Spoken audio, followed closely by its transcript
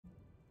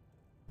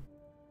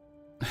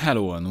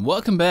Hello and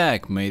welcome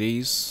back,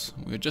 mateys.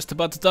 We're just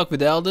about to talk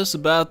with Aldous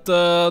about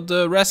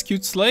the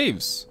rescued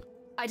slaves.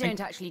 I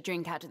don't actually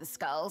drink out of the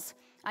skulls.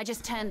 I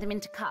just turned them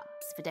into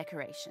cups for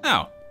decoration.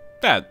 Oh,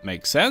 that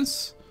makes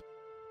sense.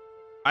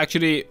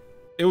 Actually,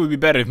 it would be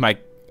better if my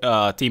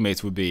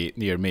teammates would be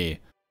near me,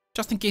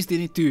 just in case they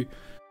need to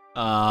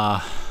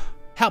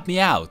help me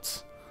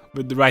out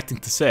with the right thing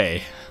to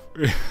say,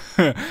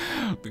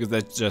 because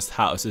that's just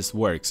how this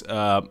works.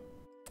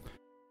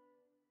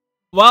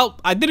 Well,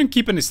 I didn't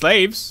keep any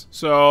slaves,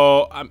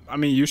 so I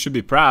mean, you should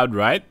be proud,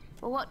 right?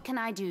 Well, what can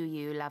I do,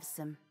 you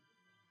lovesome?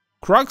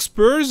 Croc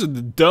spurs are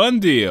the done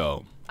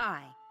deal.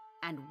 Aye,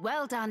 and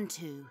well done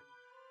too.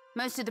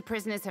 Most of the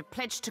prisoners have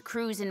pledged to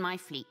cruise in my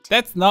fleet.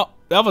 That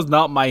was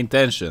not my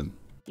intention.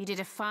 You did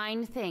a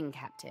fine thing,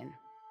 Captain.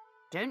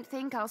 Don't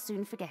think I'll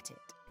soon forget it.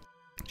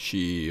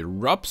 She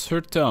rubs her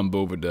thumb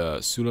over the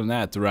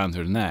soulanet around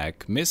her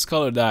neck,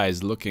 mist-colored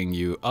eyes looking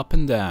you up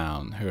and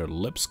down, her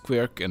lips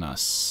quirk in a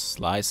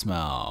sly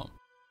smile.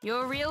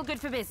 You're real good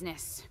for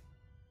business.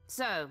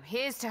 So,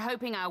 here's to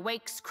hoping our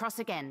wakes cross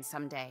again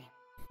someday.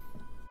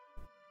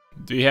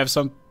 Do you have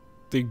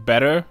something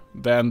better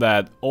than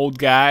that old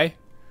guy?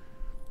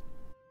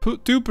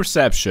 To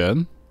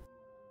perception,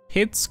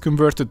 hits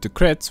converted to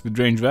crits with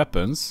ranged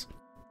weapons,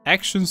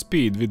 action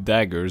speed with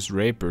daggers,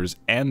 rapiers,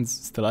 and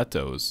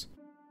stilettos.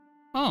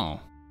 Oh,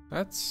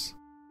 that's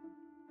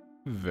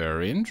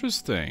very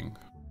interesting.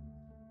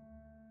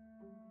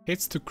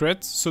 Hits to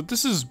crits, so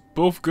this is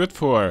both good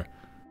for...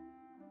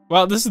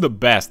 Well, this is the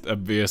best,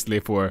 obviously,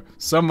 for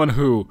someone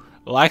who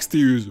likes to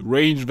use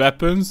ranged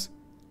weapons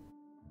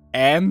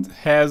and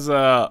has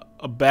a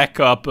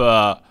backup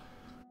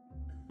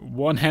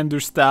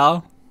one-hander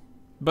style.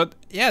 But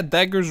yeah,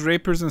 daggers,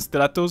 rapiers, and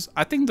stilettos.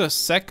 I think the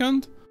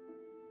second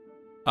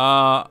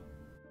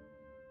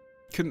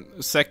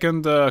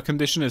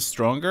condition is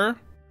stronger.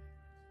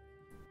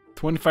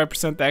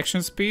 25%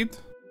 action speed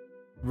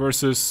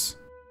versus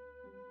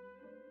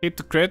hit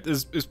to crit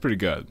is pretty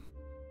good.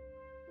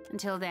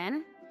 Until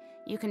then,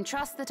 you can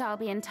trust that I'll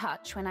be in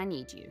touch when I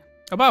need you.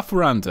 About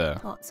Ferrante.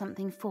 Got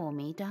something for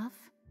me, Dove?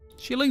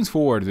 She leans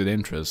forward with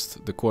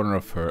interest, the corner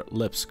of her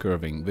lips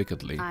curving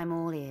wickedly. I'm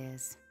all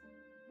ears.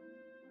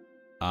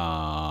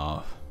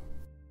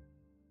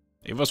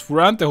 It was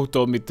Ferrante who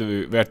told me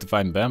where to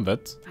find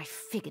Bambit. I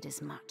figured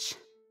as much.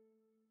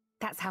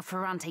 That's how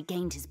Ferrante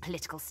gained his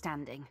political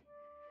standing.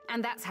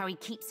 And that's how he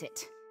keeps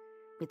it.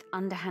 With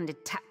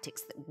underhanded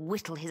tactics that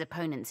whittle his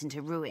opponents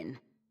into ruin.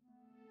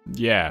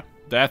 Yeah,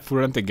 that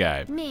Ferrante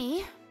guy.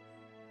 Me?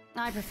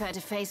 I prefer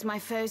to face my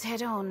foes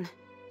head on.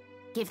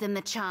 Give them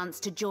the chance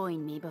to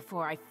join me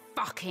before I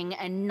fucking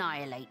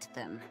annihilate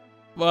them.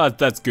 Well,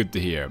 that's good to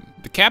hear.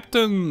 The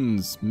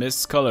captain's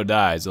mist-colored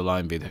eyes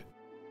align with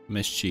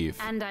mischief.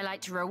 And I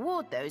like to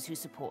reward those who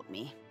support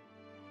me.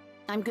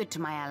 I'm good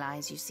to my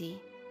allies, you see.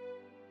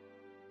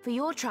 For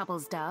your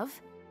troubles,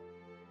 Dove,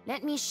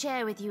 let me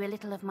share with you a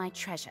little of my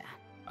treasure.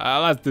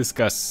 Let's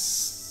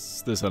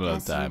discuss this another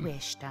As time. you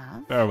wish,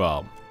 Dove. Very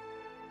well.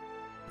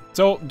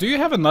 So, do you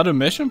have another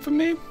mission for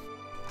me?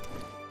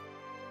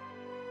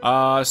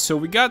 So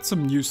we got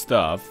some new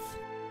stuff.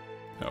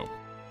 Oh,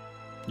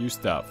 new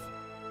stuff.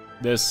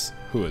 This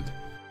hood.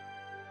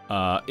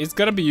 It's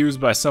gonna be used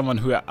by someone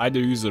who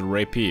either uses a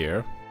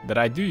rapier, that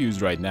I do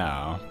use right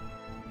now.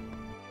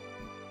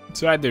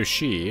 So either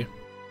she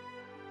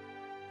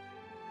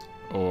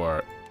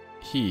or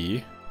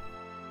he.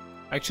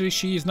 Actually,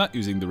 she is not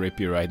using the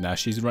rapier right now.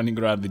 She's running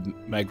around with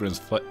Magran's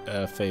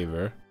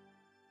favor.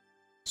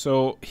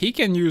 So he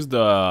can use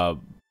the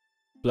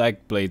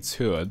Black Blade's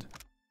hood.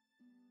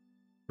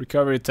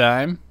 Recovery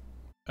time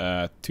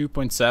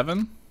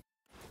 2.7.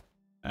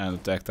 And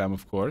attack time,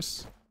 of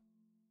course.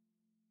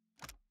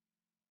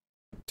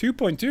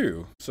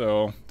 2.2.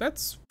 So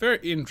that's very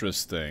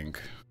interesting.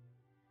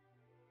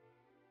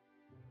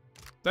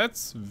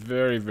 That's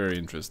very, very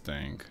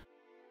interesting.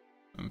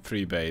 And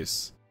 3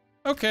 base.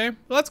 Okay,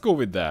 let's go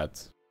with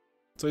that.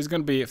 So he's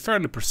gonna be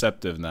fairly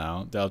perceptive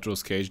now.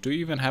 Deltro's Cage. Do you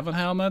even have a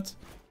helmet?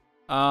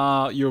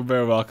 You're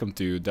very welcome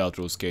to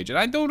Deltro's Cage. And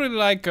I don't really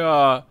like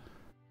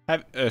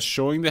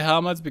showing the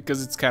helmets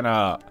because it's kind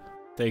of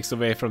takes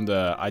away from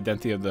the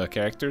identity of the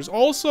characters.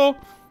 Also,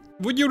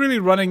 would you be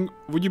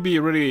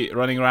really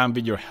running around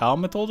with your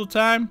helmet all the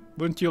time?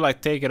 Wouldn't you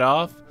like take it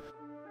off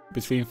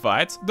between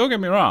fights? Don't get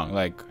me wrong,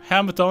 like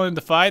helmet on in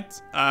the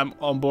fight, I'm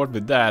on board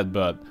with that,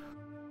 but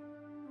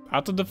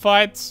after the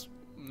fights,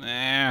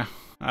 I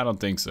don't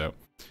think so.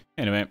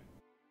 Anyway,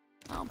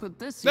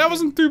 that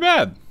wasn't too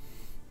bad.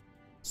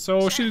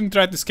 So she didn't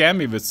try to scam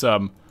me with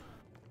some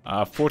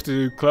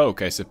fortitude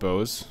cloak, I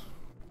suppose.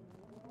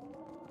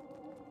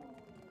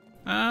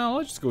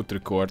 Let's just go to the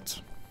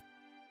court.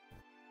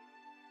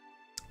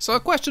 So the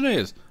question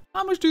is,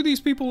 how much do these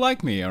people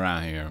like me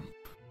around here?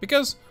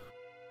 Because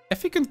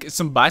if we can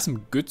buy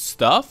some good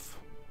stuff,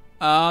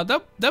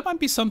 that might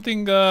be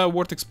something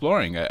worth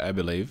exploring, I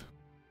believe.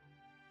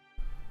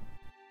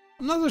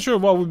 I'm not so sure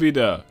what would be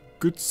the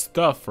good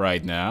stuff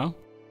right now.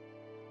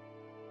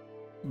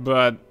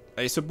 But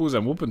I suppose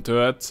I'm open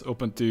to it,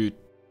 open to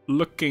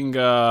looking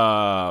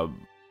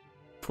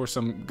for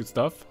some good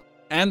stuff.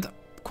 And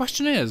the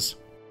question is,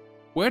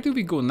 where do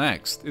we go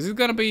next? Is it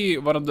gonna be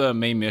one of the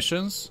main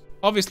missions?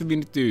 Obviously we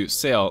need to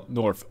sail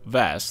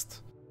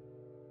northwest.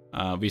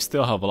 We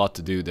still have a lot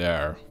to do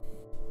there.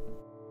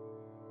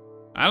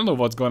 I don't know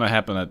what's gonna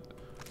happen at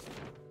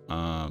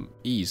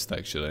east,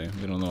 actually.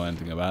 We don't know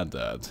anything about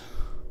that.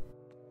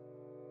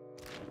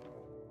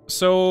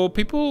 So,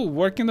 people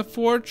work in the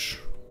forge?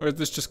 Or is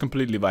this just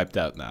completely wiped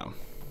out now?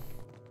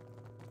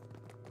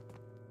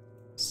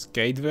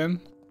 Skatevin?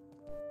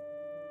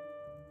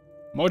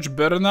 Much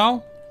better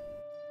now?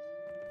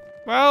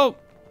 Well,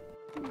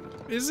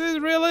 is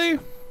it really?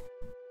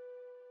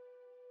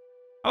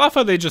 I love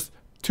how they just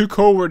took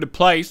over the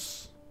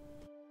place.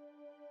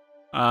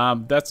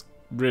 That's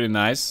really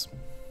nice.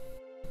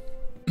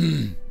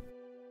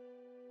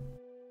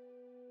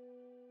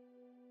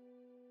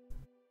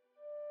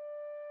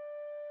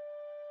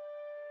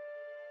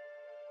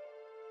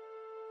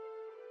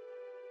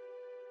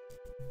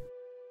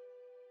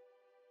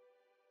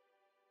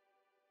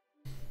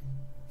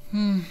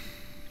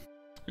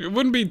 It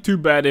wouldn't be too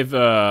bad if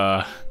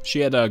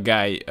she had a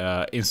guy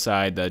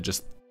inside that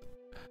just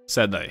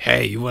said like,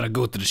 hey, you wanna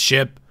go to the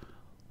ship?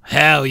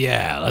 Hell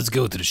yeah, let's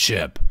go to the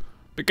ship.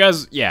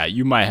 Because, yeah,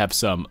 you might have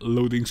some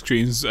loading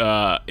screens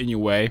in your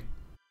way.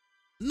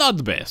 Not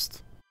the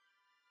best.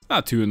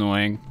 Not too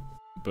annoying,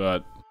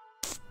 but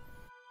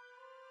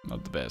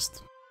not the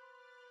best.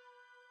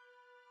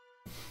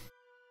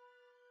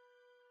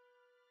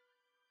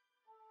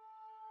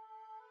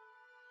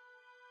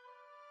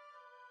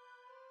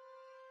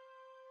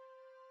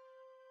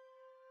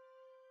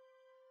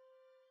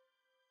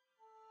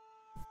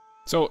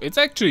 So, it's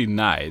actually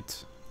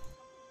night.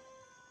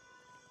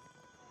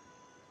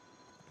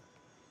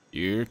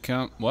 Here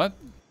come... what?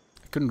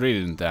 I couldn't read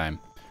it in time.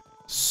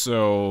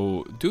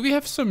 So, do we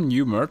have some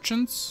new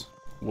merchants?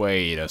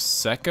 Wait a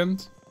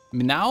second.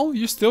 Now?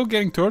 You're still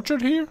getting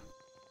tortured here?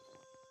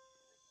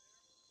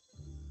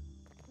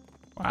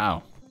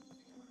 Wow.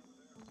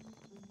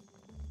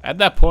 At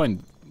that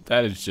point,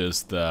 that is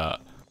just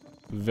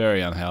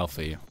very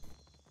unhealthy.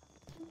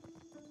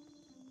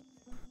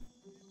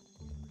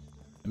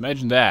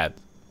 Imagine that.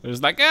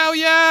 There's like, oh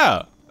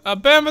yeah!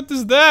 Bamford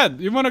is dead!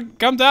 You wanna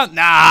come down?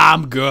 Nah,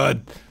 I'm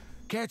good.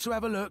 Care to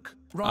have a look?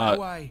 Right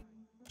away.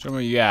 Show me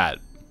what you got.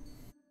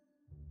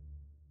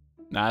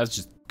 Nah, that's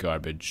just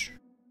garbage.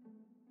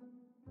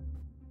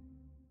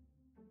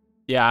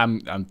 Yeah,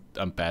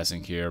 I'm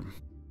passing here.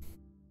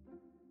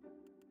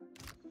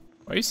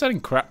 Why are you selling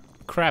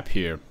crap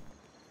here?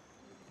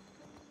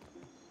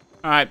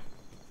 Alright,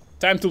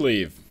 time to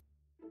leave.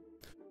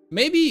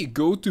 Maybe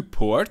go to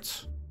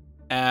port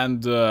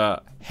and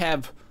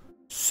have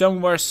some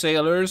of our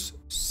sailors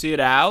sit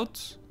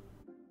out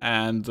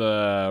and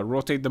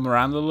rotate them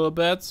around a little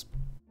bit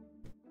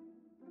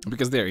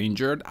because they're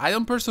injured. I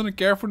don't personally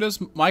care for this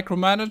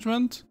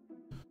micromanagement,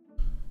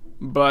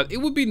 but it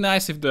would be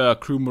nice if the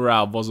crew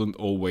morale wasn't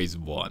always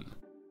 1.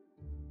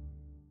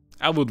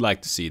 I would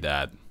like to see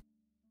that.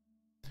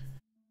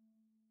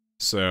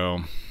 So,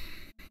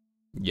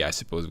 yeah, I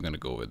suppose we're gonna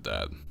go with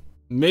that.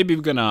 Maybe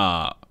we're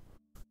gonna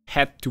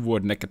head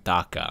toward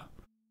Nekataka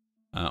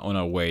on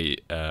our way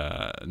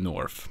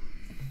north.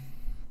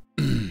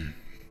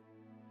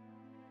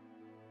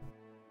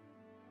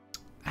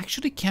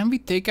 Actually, can we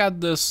take out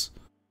this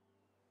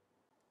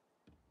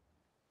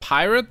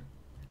pirate?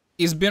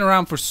 He's been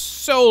around for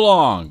so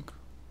long.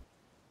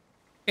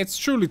 It's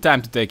truly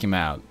time to take him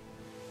out.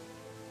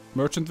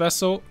 Merchant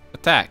vessel,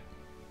 attack.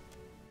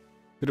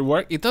 Did it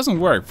work? It doesn't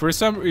work. For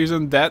some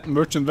reason, that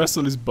merchant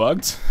vessel is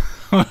bugged.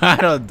 I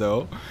don't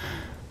know.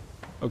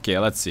 Okay,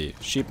 let's see.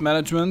 Ship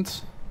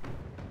management.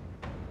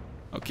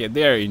 Okay,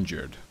 they're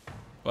injured.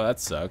 Well, that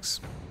sucks.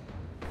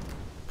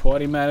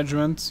 Party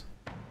management.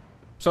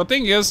 So the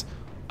thing is,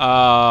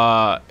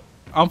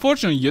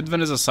 unfortunately,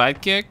 Yudvin is a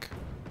sidekick.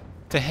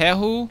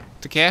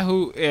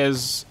 Tekehu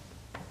is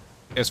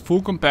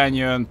full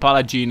companion,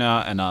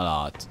 Palagina, and a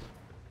lot.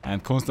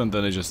 And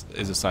Constantin is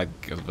a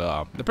sidekick as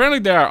well. Apparently,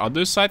 there are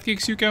other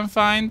sidekicks you can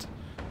find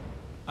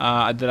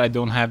that I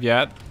don't have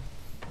yet.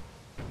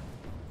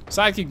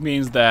 Sidekick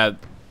means that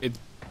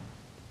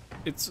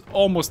it's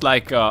almost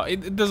like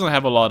it doesn't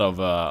have a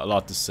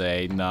lot to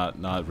say.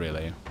 Not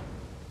really.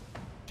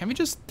 Can we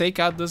just take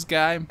out this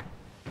guy?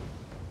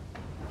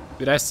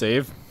 Did I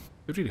save?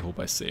 I really hope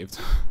I saved.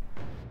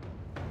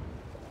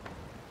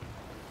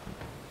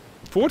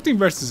 14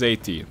 versus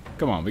 18.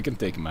 Come on, we can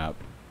take him out.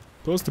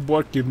 Close the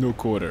board, give no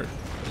quarter.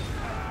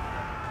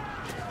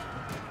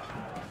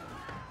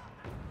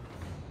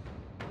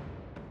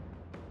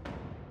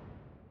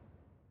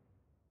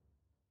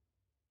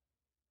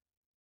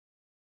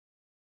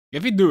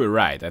 If we do it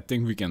right, I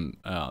think we can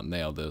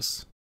nail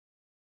this.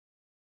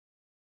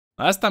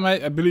 Last time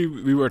I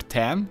believe we were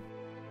 10.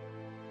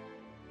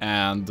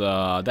 And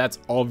that's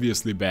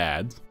obviously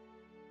bad.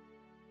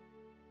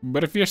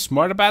 But if you're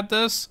smart about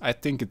this, I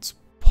think it's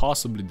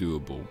possibly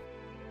doable.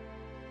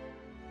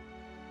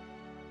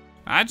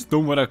 I just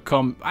don't want to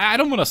come... I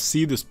don't want to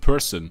see this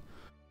person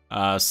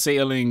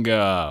sailing,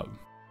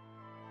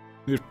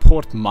 near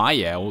Port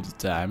Maya all the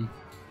time.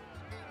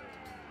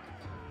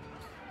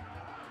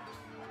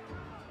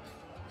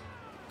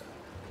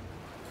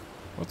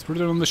 What's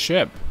written on the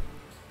ship?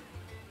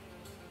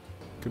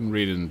 Couldn't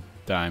read it in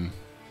time.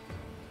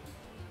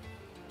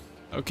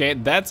 Okay,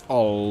 that's a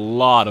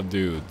lot of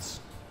dudes.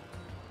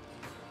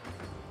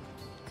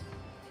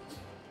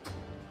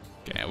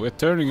 Okay, we're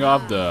turning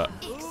off the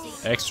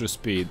extra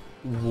speed.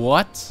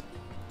 What?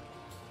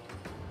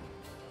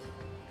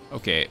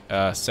 Okay,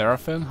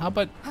 Seraphim, how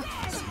about...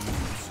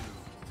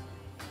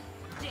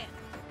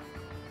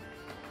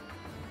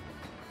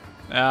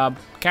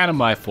 kind of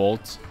my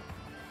fault.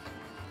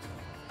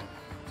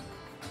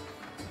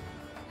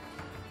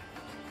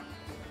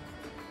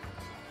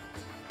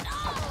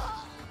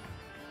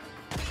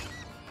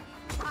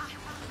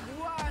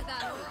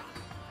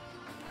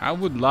 I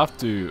would love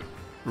to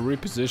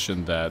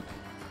reposition that.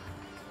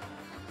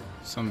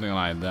 Something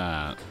like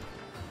that.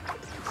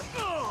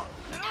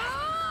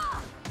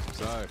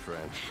 Sorry,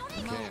 friend.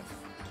 You can't.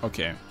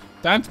 Okay,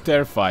 time to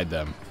terrify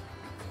them.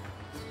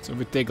 So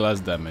we take less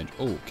damage.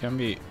 Oh, can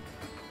we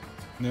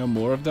nail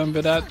more of them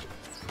with that?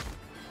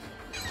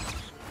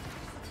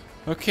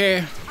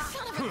 Okay,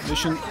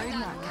 mission.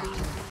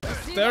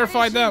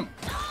 Terrify them.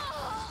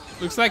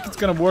 Looks like it's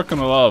gonna work on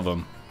a lot of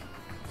them.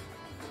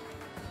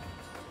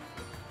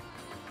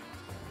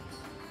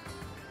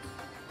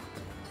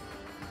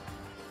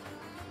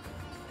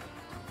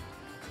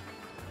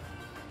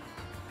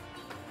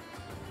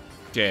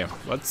 Okay,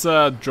 let's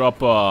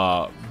drop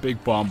a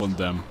big bomb on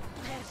them.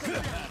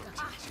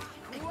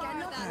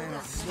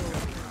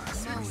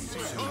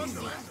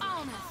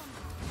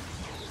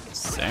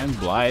 Sand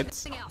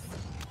Blight.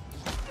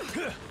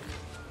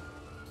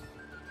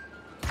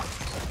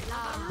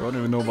 Don't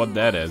even know what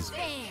that is.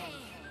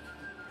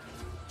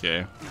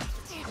 Okay,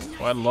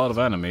 quite a lot of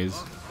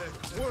enemies.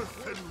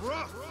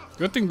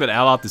 Good thing that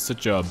Alat is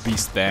such a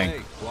beast tank.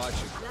 Hey, watch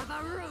it.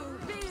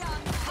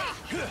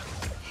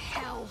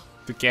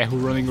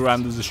 Takehu running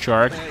around as a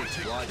shark.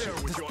 Hey, watch it.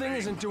 This thing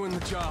isn't doing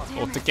the job.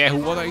 Oh,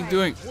 Takehu, what are you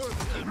doing?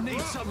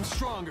 Need something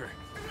stronger.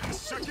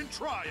 Second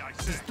try, I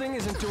said. This thing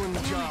isn't doing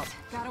the job.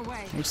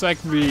 Looks like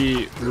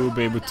we will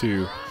be able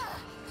to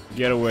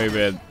get away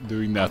with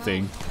doing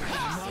nothing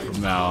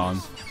from now on.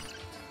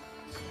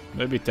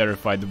 Maybe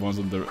terrify the ones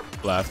on the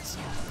left.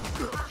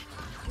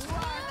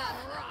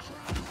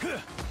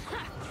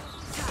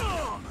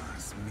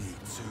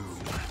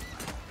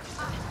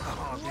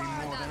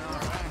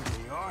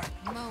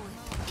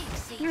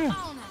 Yeah.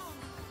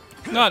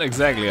 Not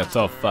exactly a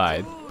tough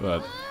fight,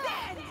 but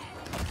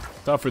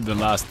tougher than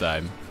last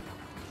time.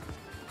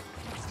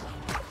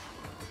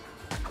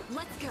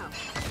 Let's go.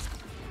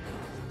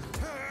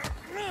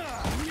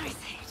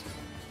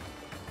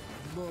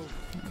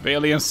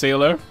 Valiant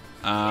Sailor,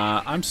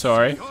 I'm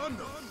sorry.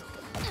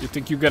 You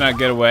think you're gonna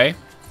get away?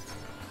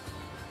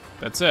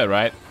 That's it,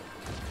 right?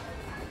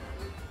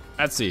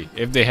 Let's see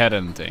if they had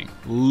anything.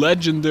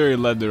 Legendary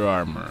leather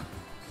armor.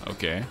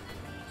 Okay.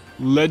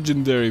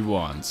 Legendary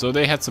one. So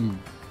they had some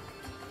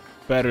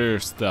better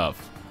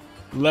stuff.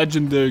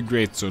 Legendary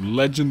greatsword.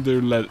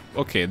 Legendary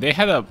okay, they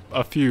had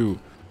a few.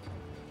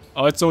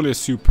 Oh, it's only a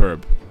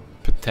superb.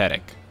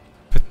 Pathetic.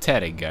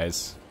 Pathetic,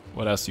 guys.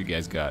 What else you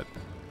guys got?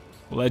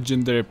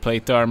 Legendary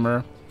plate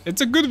armor.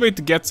 It's a good way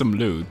to get some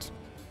loot.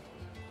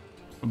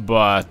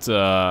 But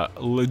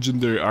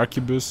legendary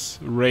arquebus,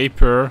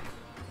 rapier,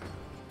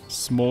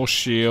 small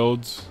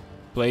shield,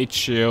 plate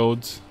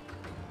shield.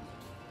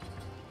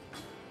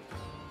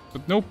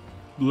 But no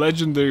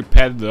legendary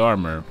padded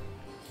armor.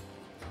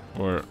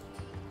 Or,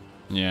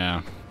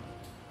 yeah,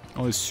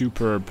 only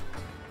superb.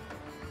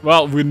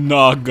 Well, we're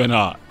not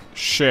gonna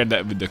share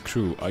that with the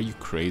crew. Are you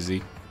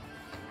crazy?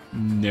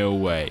 No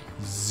way.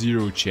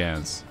 Zero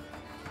chance.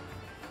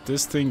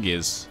 This thing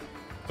is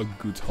a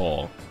good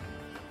haul.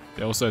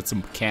 They also had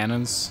some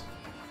cannons.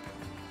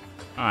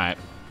 Alright.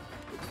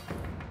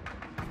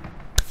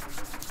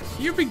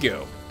 Here we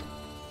go.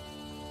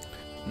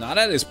 Now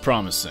that is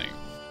promising.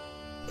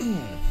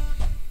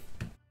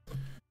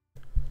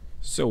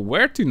 So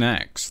where to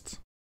next?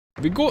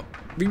 We go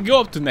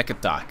up to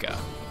Nekataka.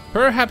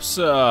 Perhaps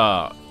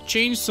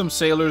change some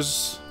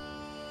sailors.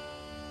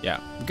 Yeah,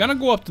 we're gonna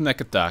go up to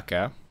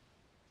Nekataka.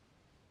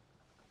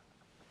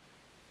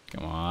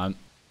 Come on.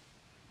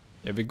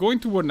 Yeah, we're going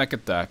toward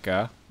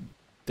Nekataka.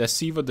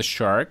 Deceiva the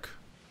shark.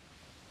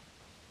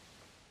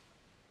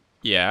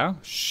 Yeah,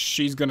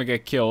 she's gonna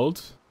get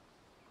killed.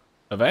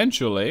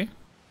 Eventually.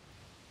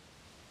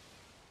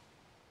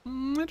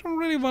 I don't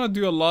really want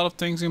to do a lot of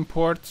things in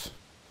port.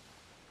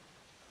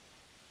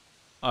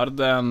 Other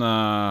than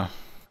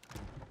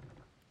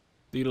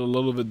deal a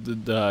little bit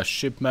with the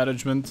ship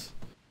management.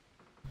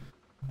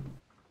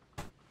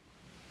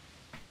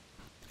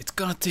 It's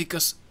gonna take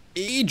us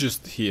ages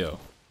to heal.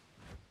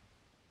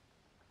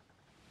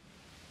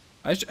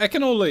 I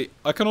can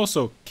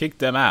also kick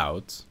them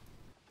out.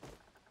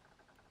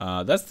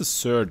 That's the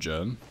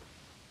surgeon.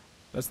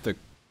 That's the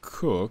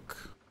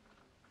cook.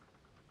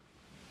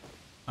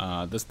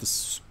 That's the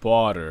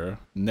spotter,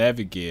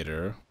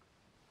 navigator.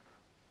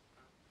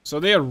 So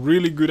they are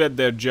really good at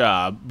their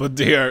job, but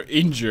they are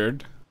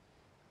injured.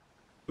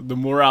 The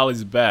morale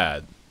is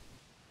bad.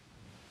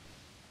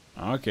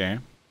 Okay.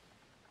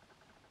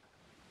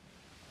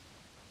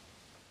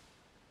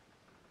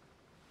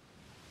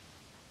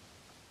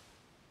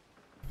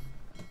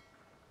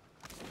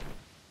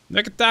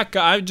 Nakataka,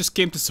 I just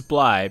came to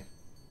supply.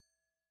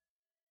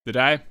 Did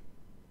I?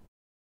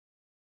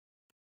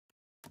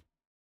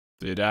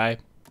 Did I?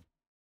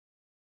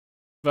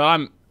 Well,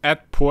 I'm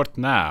at port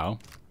now.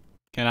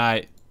 Can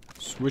I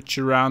switch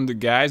around the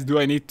guys? Do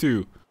I need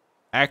to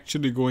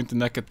actually go into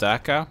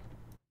Nakataka?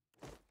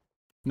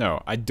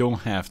 No, I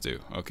don't have to.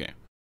 Okay.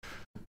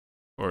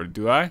 Or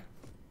do I?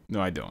 No,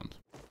 I don't.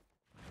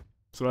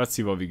 So let's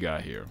see what we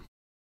got here.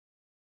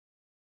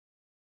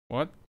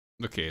 What?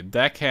 Okay,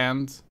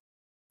 deckhand,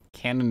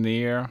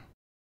 cannoneer,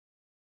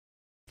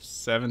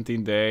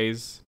 17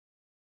 days,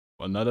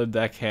 another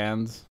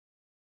deckhand,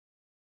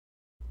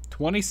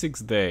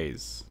 26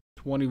 days,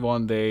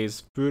 21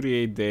 days,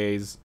 38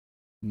 days,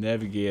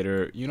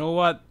 navigator. You know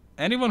what?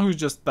 Anyone who's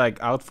just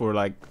like out for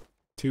like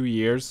 2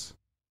 years,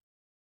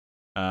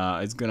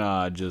 is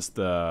gonna just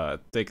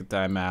take a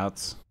time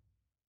out.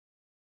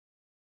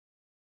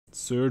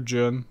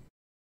 Surgeon.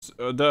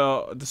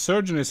 The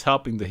surgeon is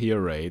helping the heal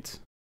rate.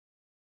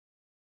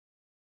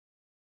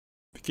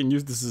 We can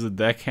use this as a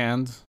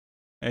deckhand.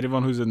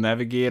 Anyone who's a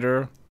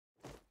navigator,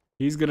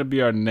 he's gonna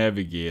be our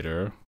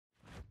navigator.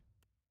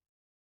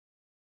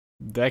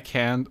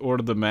 Deckhand or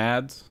the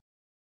mad.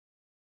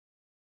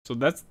 So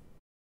that's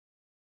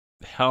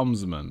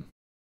helmsman.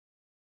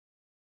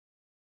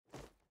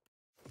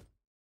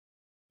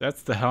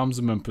 That's the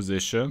helmsman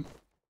position.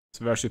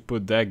 So we should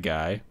put that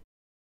guy.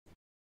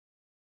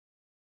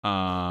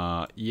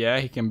 Yeah,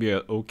 he can be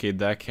an okay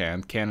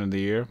deckhand.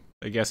 Cannoneer.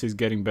 I guess he's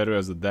getting better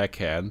as a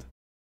deckhand.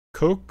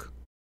 Cook.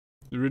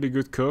 Really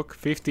good cook.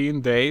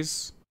 15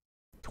 days.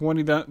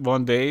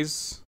 21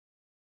 days.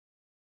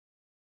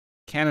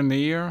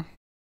 Cannoneer.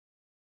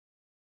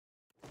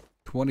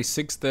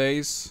 26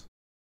 days.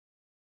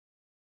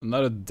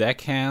 Another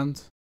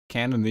deckhand.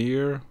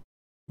 Cannoneer.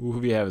 Who do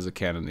we have as a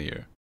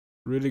cannoneer?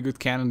 Really good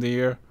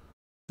cannoneer.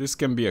 This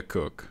can be a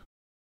cook.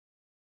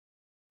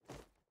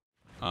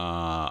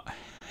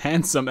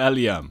 Handsome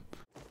Eliam.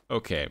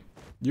 Okay.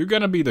 You're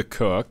gonna be the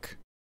cook.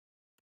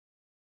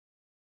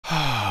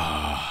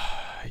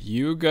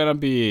 You're gonna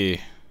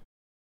be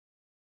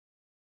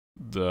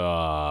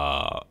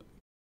the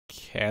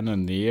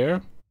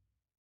cannoneer.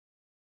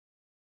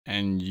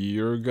 And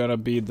you're gonna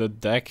be the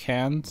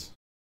deckhand.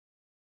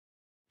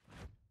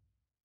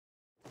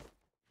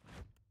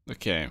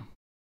 Okay.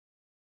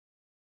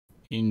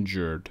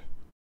 Injured.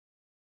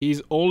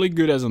 He's only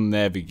good as a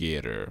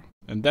navigator.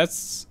 And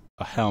that's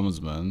a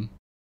helmsman.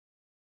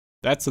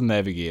 That's a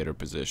navigator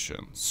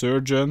position.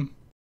 Surgeon.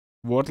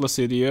 Worthless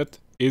idiot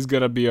is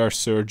gonna be our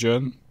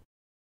surgeon.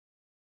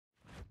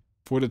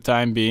 For the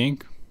time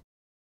being.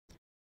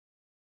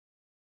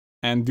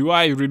 And do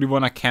I really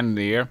want a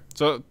cannoneer?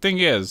 So thing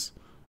is,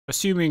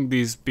 assuming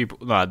these people,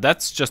 nah,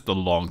 that's just a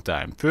long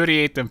time.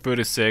 38 and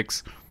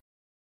 36,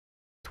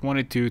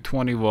 22,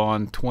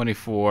 21,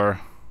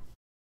 24.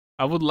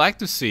 I would like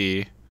to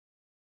see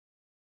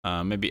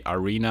maybe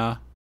Arena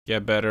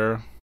get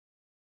better.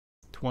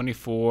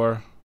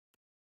 24.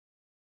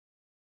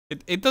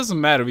 It doesn't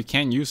matter, we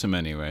can't use him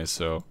anyway,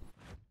 so.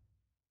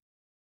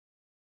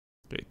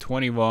 Okay,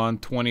 21,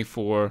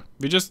 24.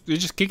 We're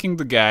just kicking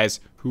the guys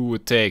who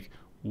would take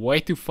way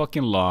too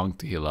fucking long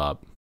to heal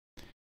up.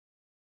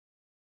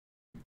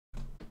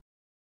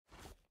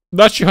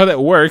 Not sure how that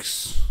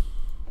works.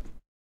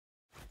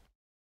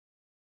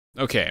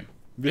 Okay,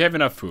 we have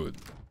enough food.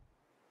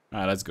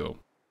 Alright, let's go.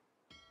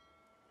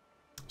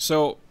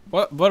 So,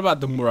 what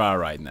about the morale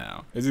right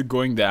now? Is it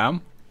going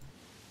down?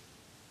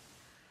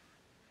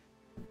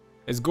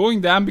 It's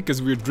going down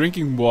because we're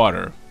drinking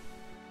water.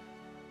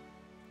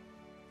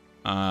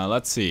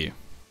 Let's see.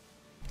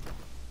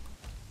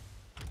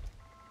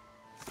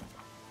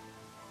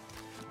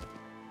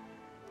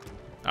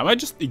 I might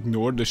just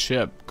ignore the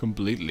ship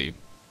completely.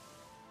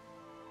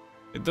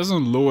 It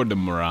doesn't lower the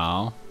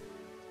morale.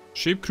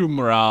 Ship crew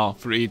morale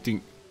for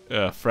eating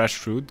fresh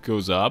fruit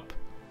goes up.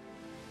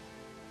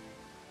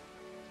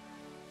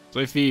 So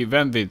if we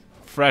went with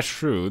fresh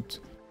fruit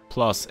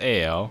plus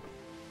ale,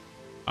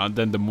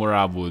 then the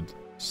morale would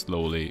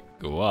slowly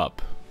go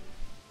up.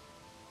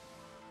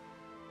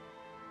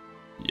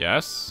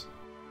 Yes.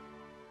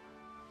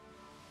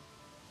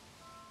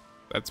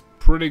 That's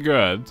pretty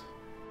good.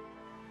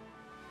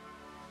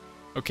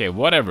 Okay,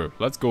 whatever.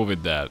 Let's go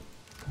with that.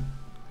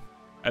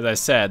 As I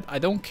said, I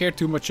don't care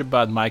too much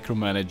about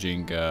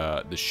micromanaging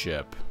the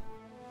ship.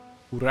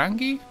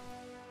 Hurangi?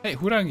 Hey,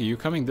 Hurangi, you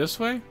coming this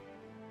way?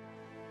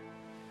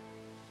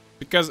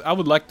 Because I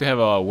would like to have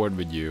a word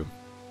with you.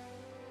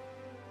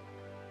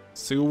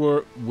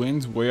 Silver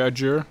Winds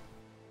Voyager.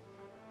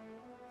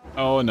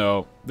 Oh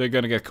no, they're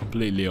gonna get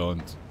completely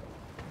owned.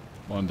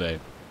 One day.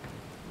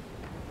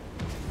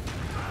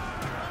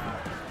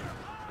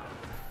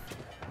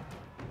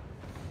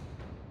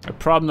 I'm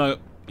probably not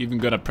even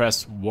gonna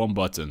press one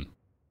button.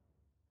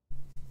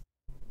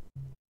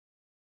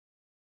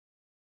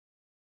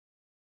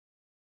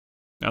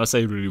 Unless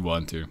I really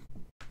want to.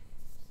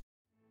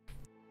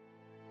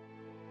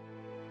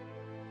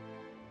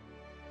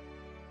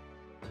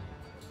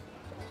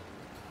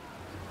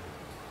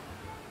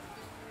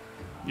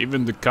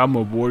 Even the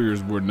Kamo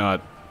warriors were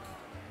not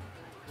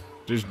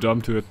just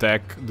dumb to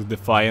attack the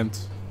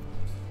Defiant.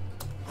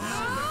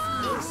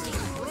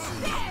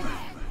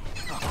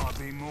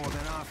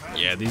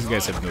 Yeah, these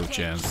guys have no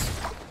chance.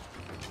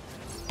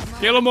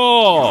 Kill them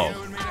all!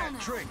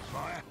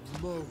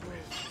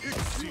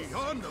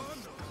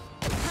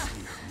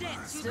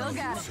 Still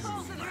got it.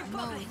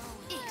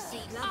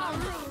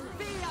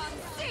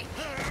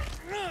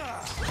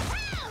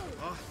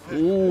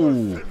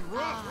 Ooh.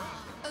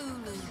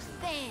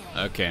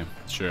 Okay,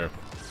 sure.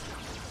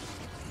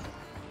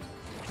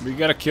 We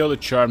gotta kill the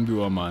Charm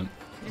Duoman.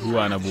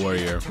 Duana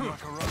warrior.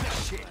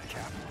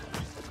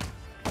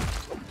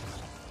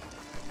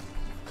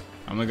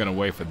 I'm not gonna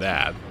wait for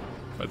that,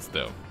 but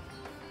still.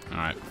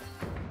 Alright.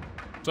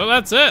 So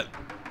that's it!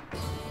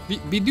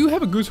 We do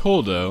have a good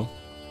haul though.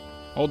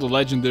 All the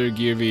legendary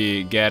gear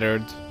we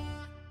gathered.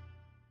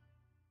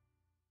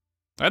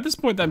 At this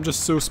point I'm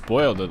just so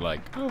spoiled that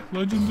like, oh,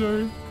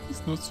 legendary,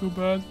 it's not so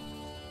bad.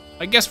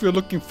 I guess we're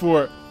looking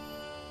for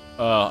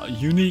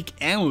unique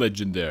and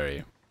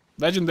legendary.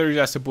 Legendary is,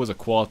 I suppose, a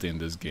quality in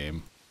this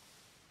game.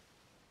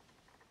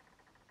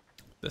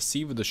 The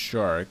Sea with the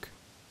Shark.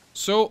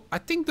 So, I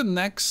think the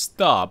next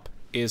stop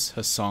is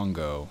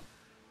Hasongo.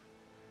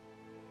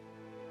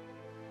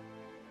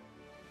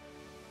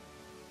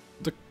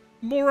 The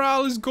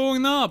morale is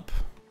going up.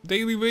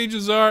 Daily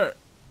wages are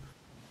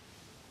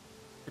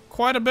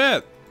quite a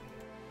bit.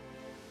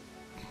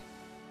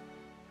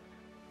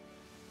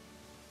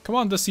 Come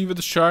on, the Sea with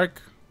the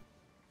Shark.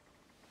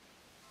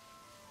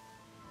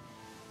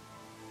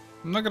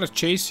 I'm not gonna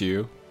chase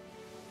you.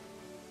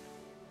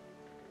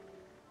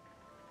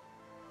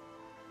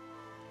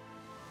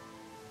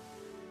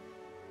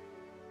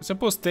 I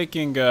suppose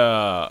taking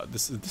the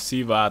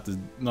sea vat is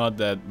not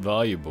that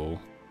valuable.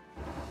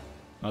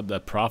 Not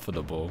that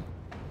profitable.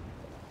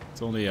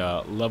 It's only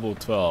level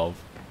 12.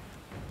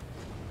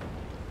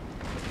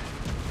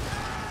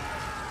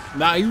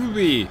 Now it would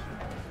be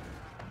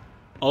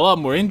a lot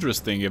more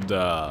interesting if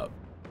the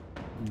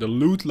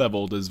loot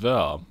leveled as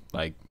well,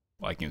 like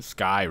in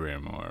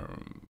Skyrim or...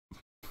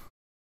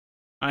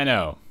 I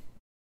know.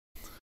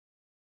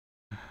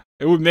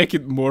 It would make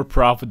it more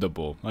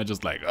profitable. Not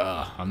just like,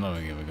 I'm not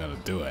even gonna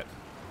do it.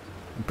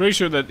 I'm pretty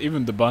sure that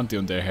even the bounty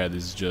on their head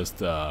is just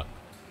like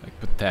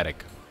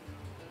pathetic.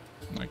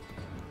 Like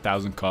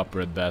 1,000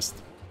 copper at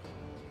best.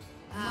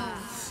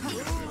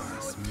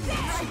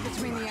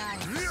 Between the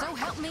eyes. So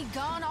help me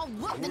God, I'll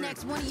whoop the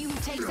next one of you who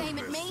takes aim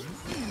at me.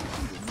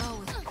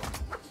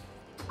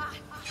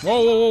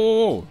 Whoa, whoa,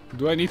 whoa, whoa!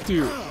 Do I need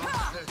to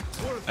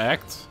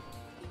act?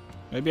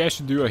 Maybe I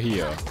should do a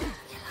heal.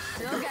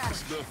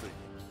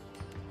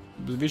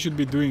 But we should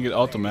be doing it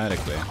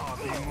automatically.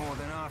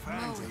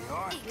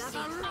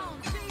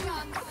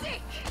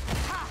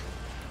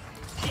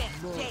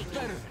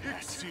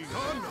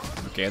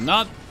 Okay,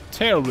 not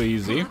terribly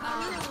easy.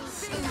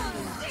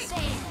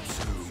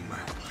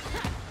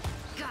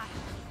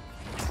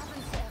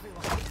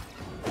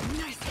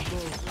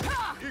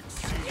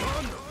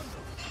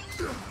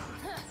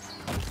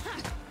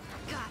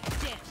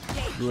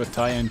 Do a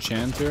Thai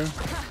enchanter.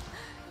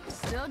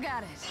 Still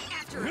got it.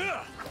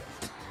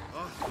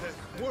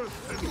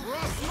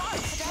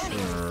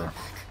 Sure.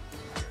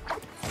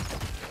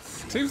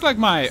 Seems like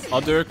my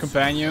other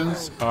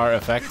companions are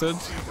affected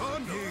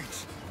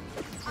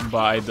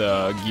by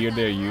the gear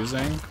they're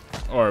using.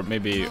 Or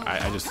maybe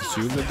I just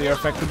assume that they are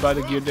affected by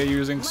the gear they're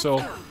using.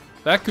 So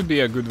that could be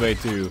a good way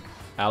to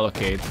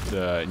allocate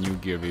the new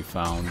gear we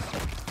found.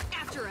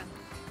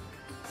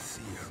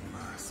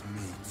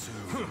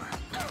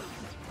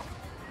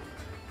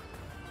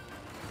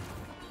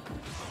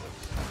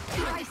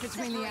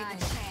 Between the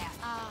eyes.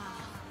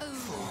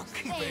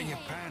 Keep it in your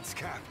pants,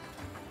 Cap.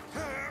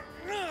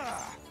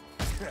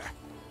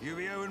 You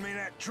be owing me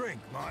that drink,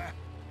 Maya.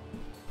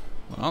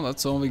 Well,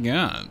 that's all we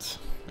got.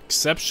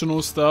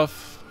 Exceptional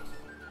stuff.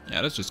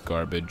 Yeah, that's just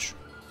garbage.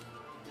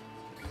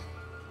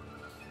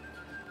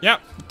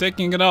 Yep,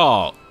 taking it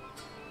all.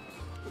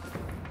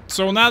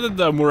 So now that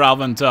the morale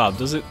went up,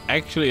 does it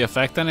actually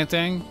affect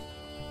anything?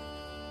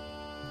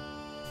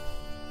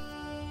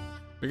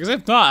 Because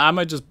if not, I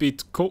might just be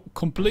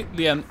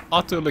completely and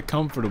utterly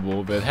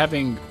comfortable with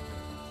having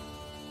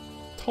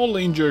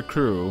totally injured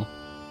crew.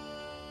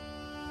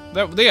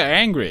 They are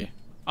angry.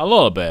 A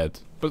little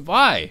bit. But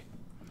why?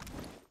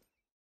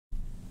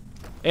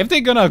 If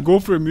they're gonna go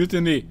for a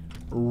mutiny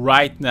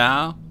right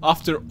now,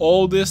 after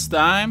all this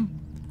time,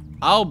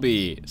 I'll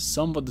be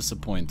somewhat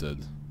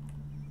disappointed.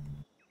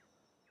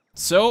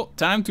 So,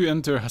 time to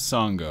enter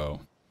Hasongo.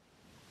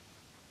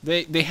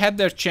 They had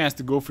their chance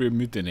to go for a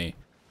mutiny.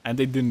 And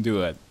they didn't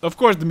do it. Of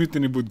course the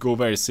mutiny would go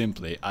very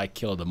simply. I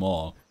kill them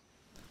all.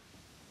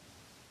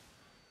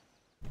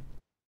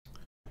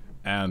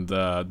 And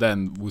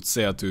then would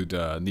sail to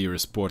the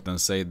nearest port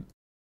and say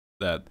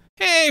that,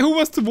 hey, who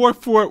wants to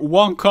work for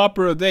 1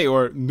 copper a day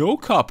or no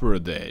copper a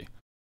day?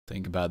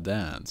 Think about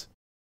that.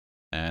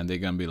 And they're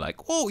gonna be like,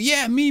 oh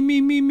yeah, me.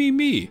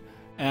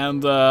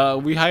 And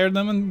we hire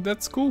them and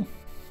that's cool.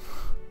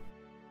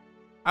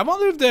 I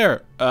wonder if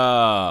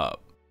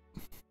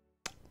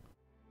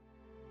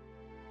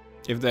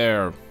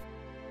their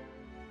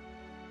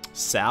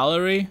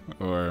salary,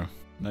 or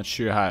not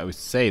sure how I would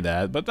say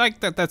that, but like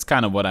that's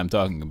kind of what I'm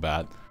talking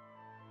about.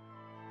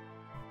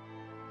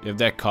 If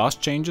their cost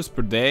changes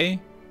per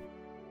day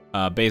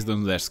based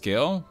on their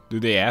skill, do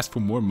they ask for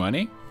more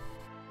money?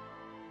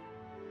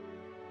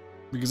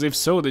 Because if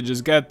so, they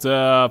just get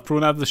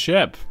thrown out of the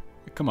ship.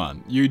 Come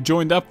on, you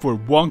joined up for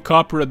 1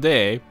 copper a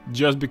day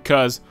just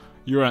because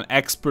you're an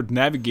expert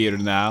navigator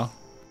now.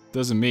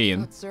 Doesn't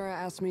mean... Sarah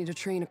asked me to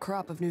train a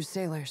crop of new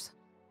sailors.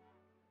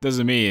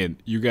 Doesn't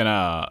mean you're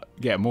gonna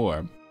get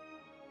more.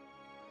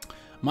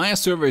 Maya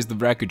surveys the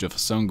wreckage of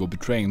Hasongo,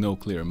 betraying no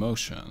clear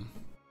emotion.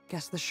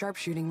 Guess the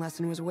sharpshooting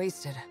lesson was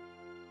wasted.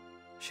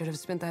 Should have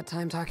spent that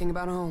time talking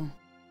about home.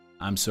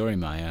 I'm sorry,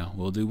 Maya.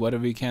 We'll do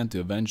whatever we can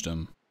to avenge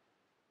them.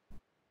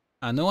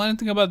 Know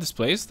anything about this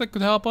place that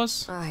could help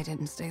us? I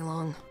didn't stay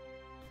long.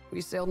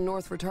 We sailed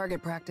north for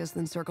target practice,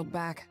 then circled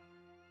back.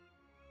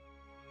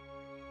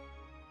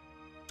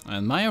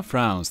 And Maya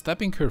frowns,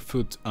 tapping her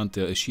foot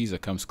until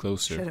Ishiza comes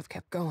closer. Should have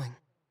kept going.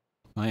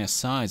 Maya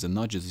sighs and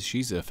nudges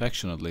Ishiza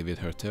affectionately with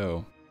her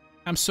toe.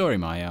 I'm sorry,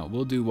 Maya.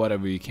 We'll do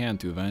whatever we can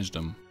to avenge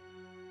them.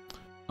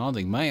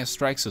 Nodding, Maya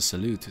strikes a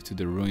salute to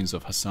the ruins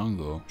of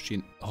Hasongo.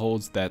 She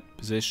holds that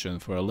position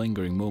for a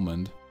lingering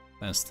moment,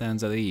 then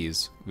stands at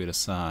ease with a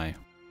sigh.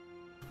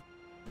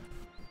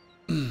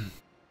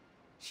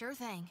 Sure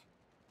thing.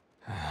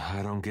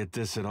 I don't get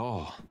this at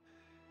all.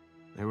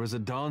 There was a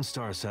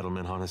Dawnstar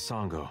settlement on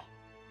Hasongo.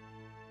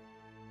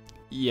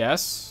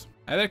 Yes,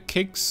 Ada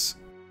kicks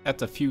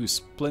at a few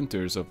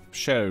splinters of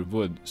shattered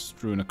wood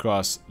strewn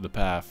across the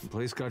path. The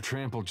place got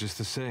trampled just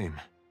the same.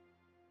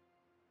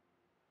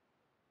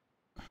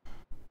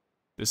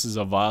 This is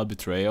a vile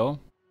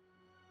betrayal?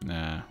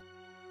 Nah.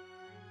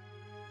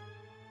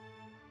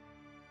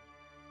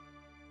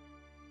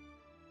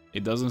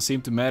 It doesn't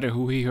seem to matter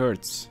who he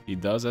hurts. He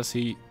does as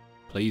he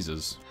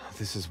pleases.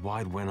 This is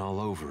Wide Wen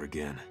all over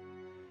again.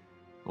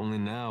 Only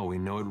now we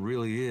know it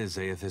really is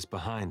Aethys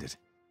behind it.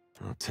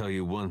 I'll tell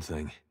you one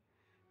thing.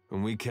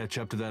 When we catch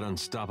up to that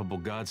unstoppable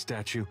god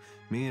statue,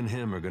 me and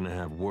him are gonna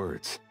have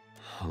words.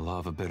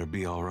 Lava better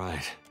be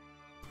alright.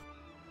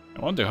 I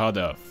wonder how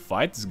the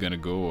fight is gonna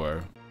go,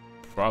 or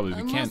probably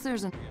we can't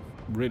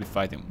really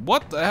fight him.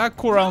 What the heck,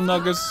 Coral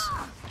Nuggets?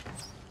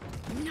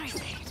 Nice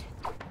hit.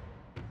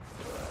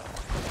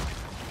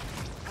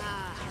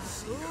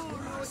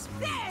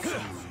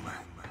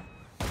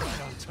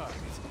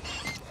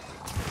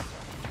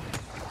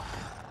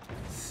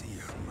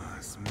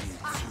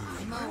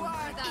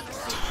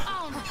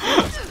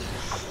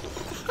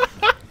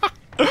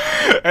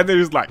 And then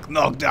he's like,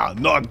 knock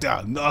down, knock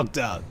down, knock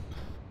down.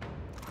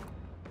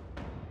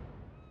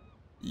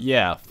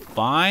 Yeah,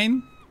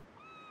 fine.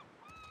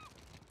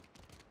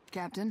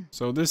 Captain,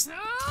 So this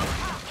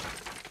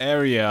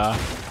area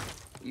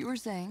you were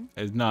saying?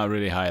 is not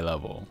really high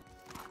level.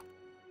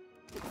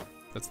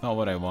 That's not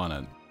what I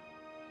wanted.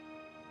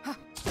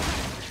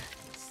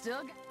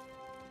 Still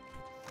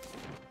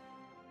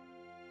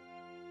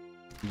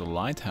The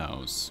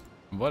lighthouse.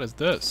 What is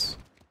this?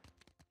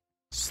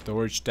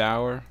 Storage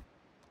tower.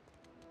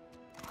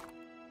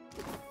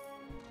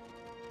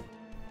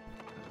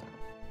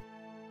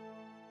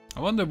 I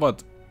wonder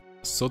what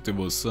Soti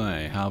will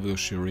say. How will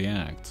she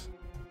react?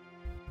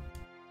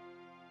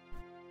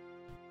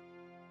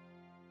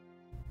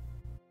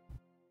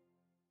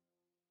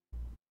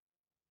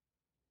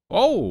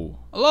 Oh,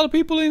 a lot of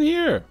people in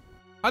here.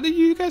 How did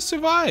you guys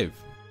survive?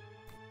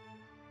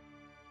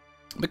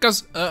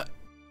 Because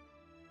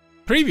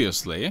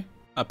previously,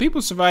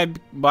 people survived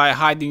by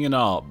hiding in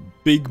a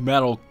big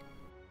metal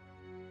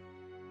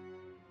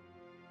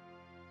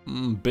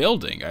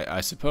building,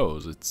 I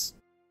suppose. It's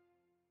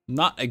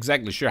not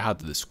exactly sure how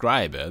to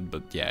describe it,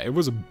 but yeah, it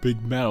was a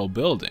big metal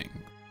building.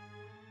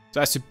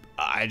 So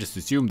I just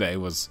assumed that it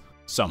was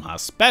somehow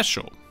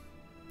special.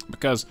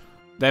 Because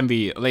then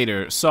we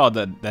later saw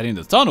that in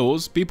the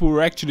tunnels, people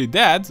were actually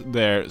dead,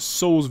 their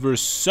souls were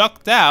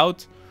sucked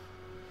out.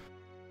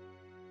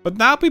 But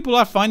now people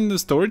are finding the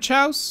storage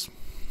house?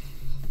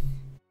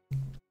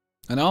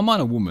 An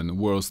Almana woman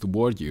whirls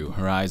toward you,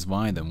 her eyes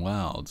wide and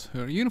wild.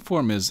 Her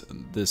uniform is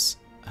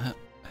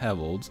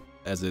disheveled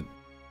as it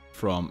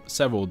from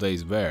several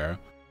days' wear,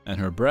 and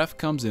her breath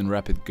comes in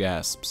rapid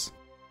gasps.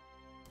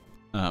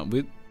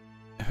 With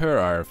her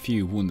are a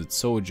few wounded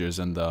soldiers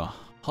and a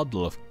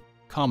huddle of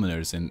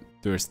commoners in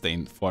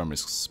dirt-stained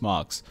farmers'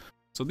 smocks.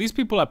 So these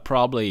people have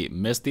probably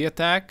missed the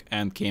attack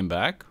and came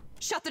back.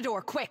 Shut the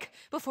door, quick,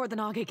 before the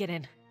Naga get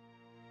in.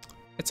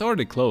 It's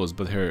already closed,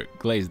 but her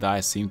glazed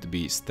eyes seem to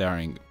be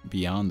staring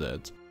beyond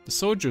it. The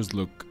soldiers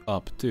look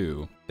up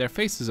too. Their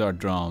faces are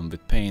drawn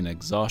with pain and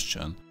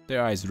exhaustion,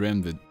 their eyes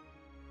rimmed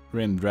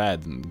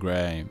red and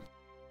grey.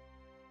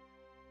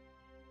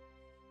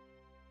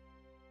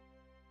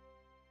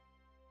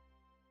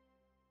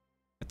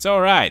 It's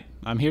alright,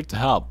 I'm here to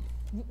help.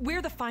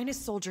 We're the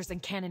finest soldiers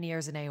and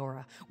cannoneers in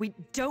Aora. We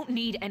don't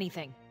need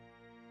anything.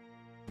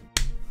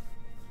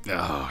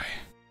 Oh.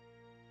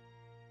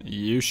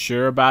 You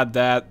sure about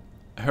that?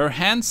 Her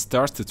hand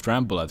starts to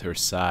tremble at her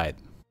side.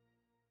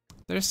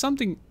 There's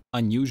something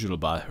unusual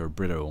about her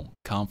brittle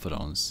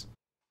confidence.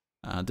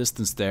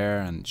 Distant stare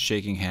and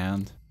shaking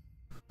hand.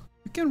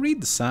 You can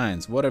read the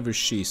signs. Whatever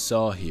she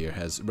saw here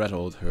has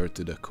rattled her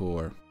to the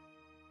core.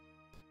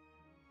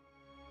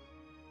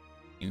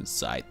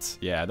 Insight.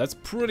 Yeah, that's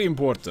pretty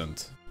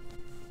important.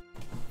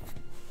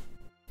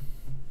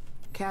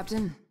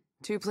 Captain,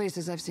 2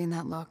 places I've seen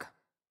that look.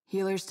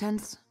 Healers'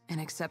 tents and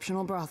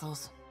exceptional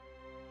brothels.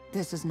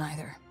 This is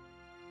neither.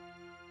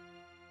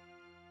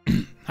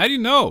 How do you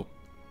know?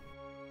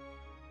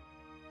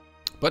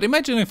 But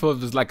imagine if it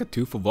was like a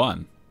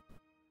 2-for-1.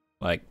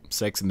 Like,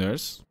 sexy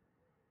nurse.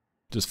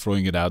 Just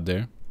throwing it out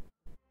there.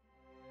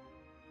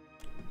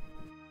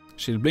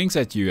 She blinks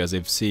at you as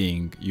if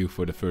seeing you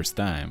for the first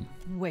time.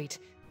 Wait,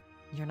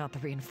 you're not the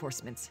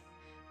reinforcements.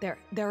 There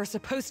are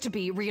supposed to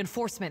be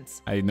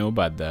reinforcements. I know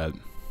about that.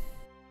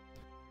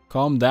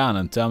 Calm down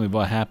and tell me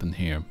what happened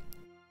here.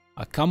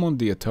 I come on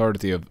the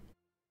authority of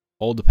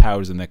all the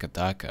powers in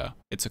Nekataka.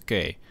 It's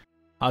okay.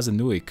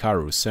 Hazanui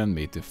Karu sent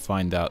me to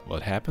find out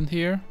what happened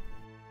here.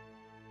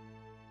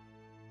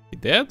 He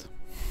did?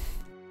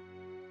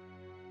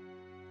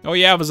 Oh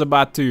yeah, I was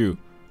about to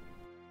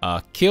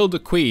kill the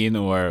queen,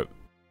 or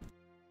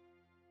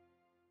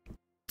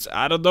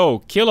I don't know,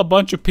 kill a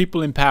bunch of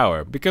people in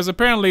power, because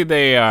apparently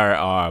they are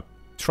a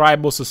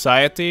tribal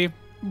society,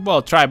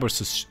 well, tribal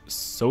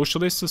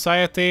socialist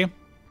society.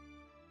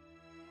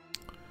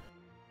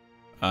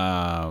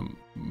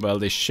 Well,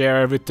 they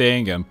share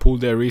everything and pool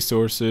their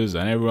resources,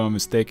 and everyone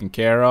is taken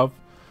care of.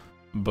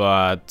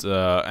 But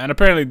and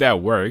apparently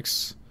that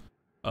works,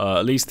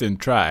 at least in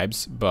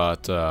tribes.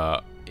 But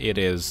it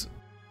is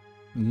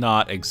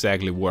not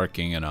exactly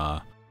working in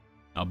a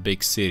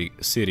big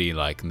city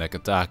like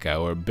Nekataka,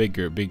 or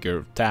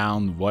bigger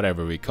town,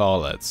 whatever we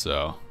call it.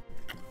 So,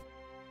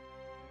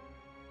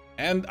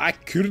 and I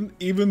couldn't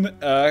even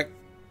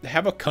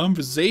have a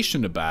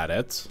conversation about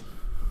it.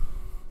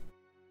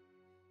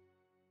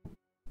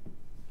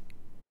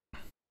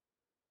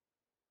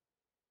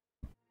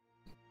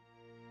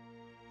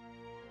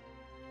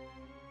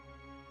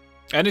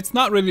 And it's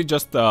not really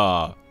just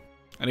an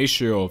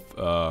issue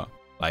of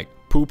like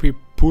poor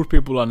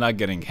people are not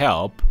getting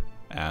help,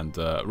 and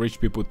rich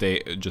people,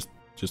 they just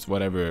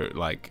whatever,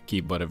 like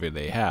keep whatever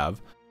they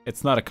have.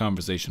 It's not a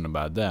conversation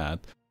about that,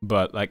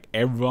 but like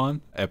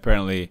everyone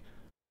apparently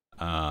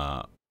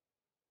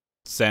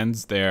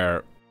sends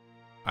their,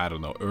 I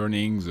don't know,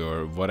 earnings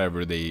or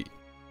whatever they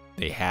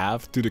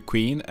have to the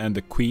queen, and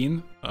the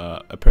queen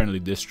apparently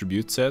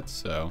distributes it.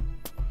 So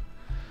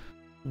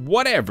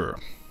whatever.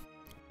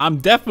 I'm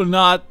definitely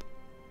not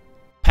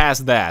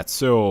past that,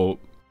 so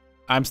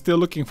I'm still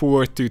looking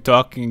forward to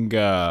talking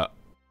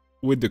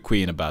with the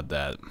queen about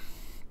that.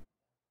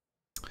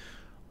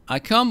 I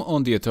come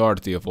on the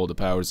authority of all the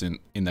powers in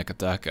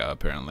Nekataka,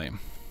 apparently.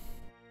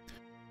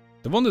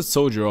 The wounded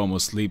soldier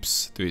almost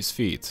leaps to his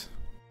feet.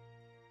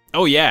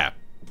 Oh yeah!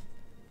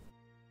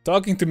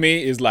 Talking to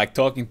me is like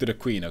talking to the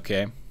queen,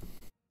 okay?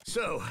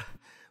 So,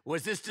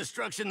 was this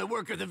destruction the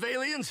work of the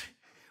Valians?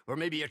 Or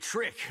maybe a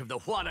trick of the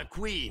Wada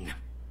Queen?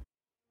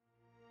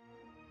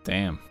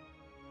 Damn.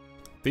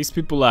 These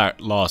people are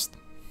lost.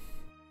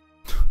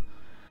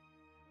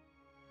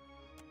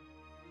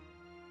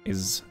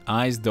 His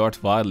eyes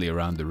dart wildly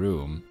around the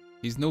room.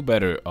 He's no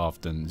better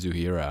off than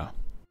Zuhira.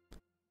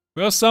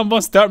 Will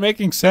someone start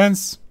making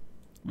sense?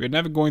 We're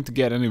never going to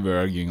get anywhere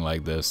arguing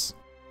like this.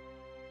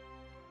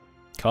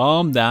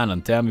 Calm down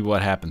and tell me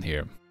what happened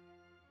here.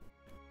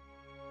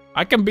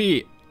 I can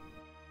be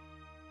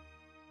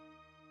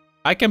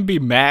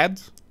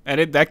mad,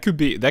 and that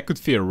could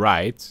feel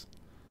right.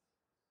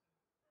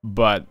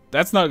 But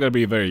that's not gonna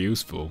be very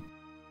useful.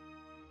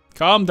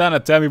 Calm down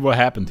and tell me what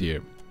happened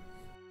here.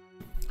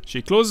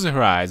 She closes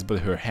her eyes, but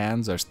her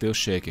hands are still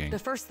shaking. The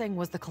first thing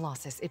was the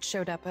Colossus. It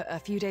showed up a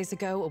few days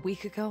ago, a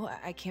week ago,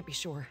 I can't be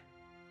sure.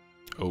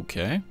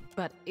 Okay.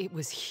 But it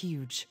was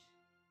huge.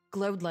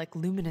 Glowed like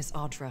luminous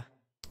Audra.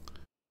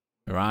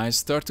 Her eyes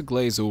start to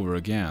glaze over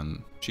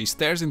again. She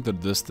stares into the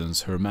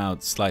distance, her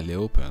mouth slightly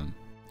open.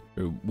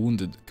 Her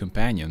wounded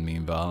companion,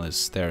 meanwhile, is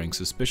staring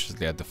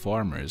suspiciously at the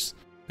farmers.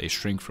 They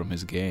shrink from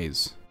his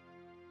gaze.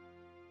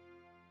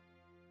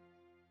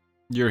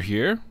 You're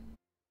here?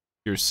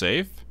 You're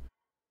safe?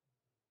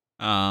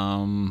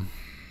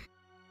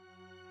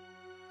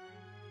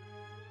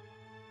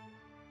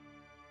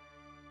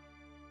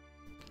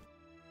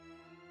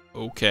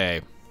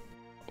 Okay.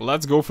 Well,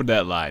 let's go for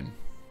that line.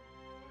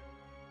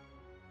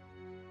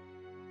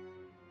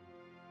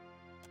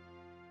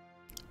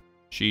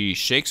 She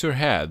shakes her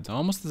head,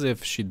 almost as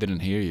if she didn't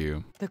hear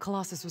you. The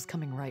Colossus was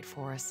coming right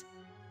for us.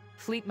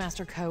 Fleet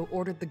Master Ko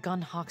ordered the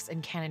gunhawks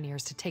and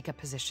cannoneers to take up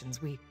positions.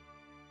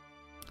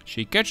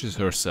 She catches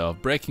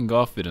herself, breaking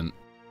off with an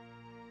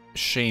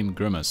ashamed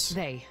grimace.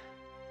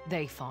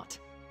 They fought.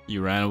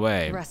 You ran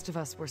away. The rest of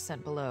us were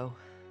sent below,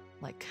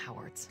 like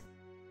cowards.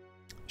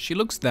 She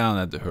looks down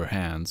at her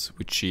hands,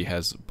 which she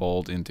has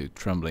balled into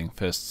trembling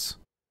fists.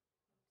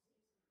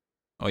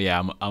 Oh yeah,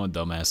 I'm a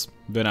dumbass.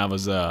 Then I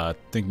was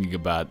thinking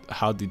about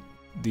how did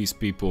these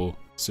people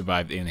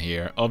survive in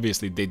here.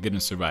 Obviously they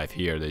didn't survive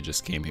here, they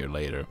just came here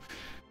later.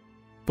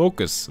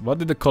 Focus, what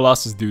did the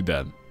Colossus do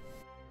then?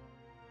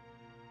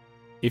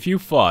 If you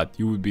fought,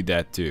 you would be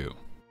dead too.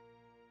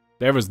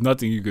 There was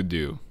nothing you could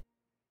do.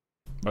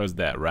 What was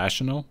that,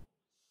 rational?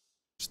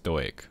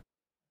 Stoic.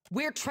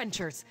 We're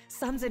trenchers,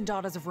 sons and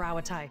daughters of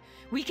Rauatai.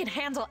 We can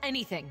handle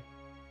anything.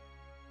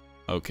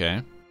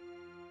 Okay.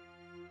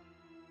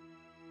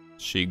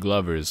 She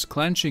glovers,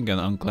 clenching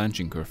and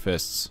unclenching her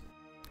fists,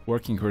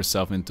 working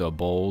herself into a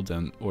bold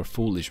or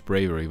foolish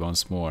bravery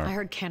once more. I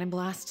heard cannon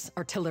blasts,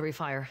 artillery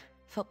fire,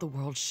 felt the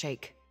world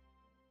shake.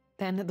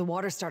 Then the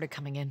water started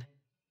coming in.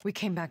 We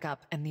came back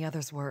up and the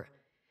others were,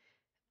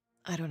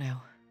 I don't know,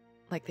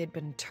 like they'd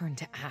been turned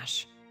to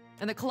ash.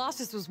 And the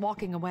Colossus was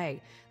walking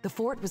away. The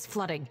fort was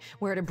flooding,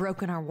 where it had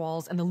broken our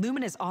walls, and the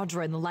luminous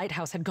Audra in the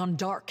lighthouse had gone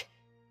dark.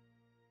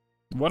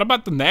 What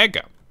about the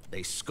Naga?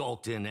 They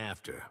skulked in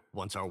after,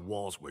 once our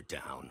walls were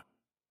down.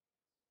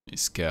 He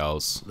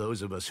scowls.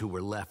 Those of us who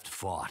were left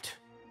fought,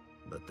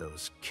 but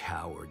those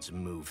cowards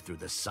moved through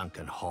the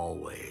sunken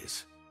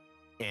hallways,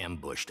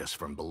 ambushed us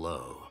from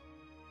below.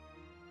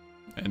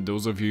 And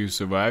those of you who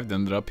survived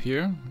ended up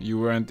here? You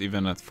weren't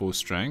even at full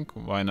strength.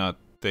 Why not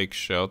take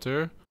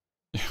shelter?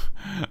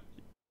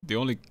 The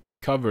only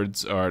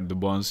cowards are the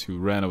ones who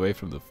ran away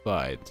from the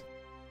fight.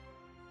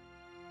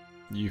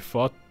 You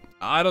fought...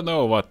 I don't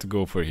know what to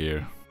go for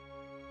here.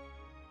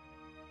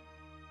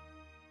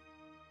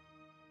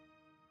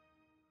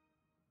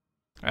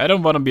 I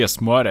don't want to be a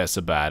smartass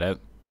about it.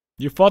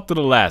 You fought to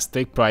the last,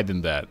 take pride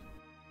in that.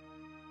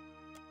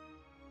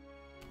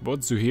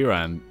 Both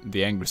Zuhira and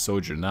the angry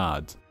soldier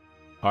nod,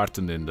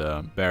 heartened in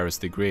the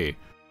barest degree.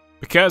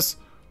 Because,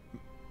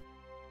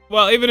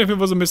 well, even if it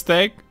was a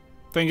mistake,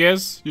 thing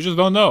is, you just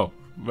don't know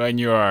when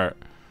you are...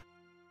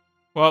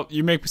 Well,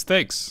 you make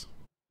mistakes.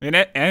 In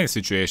any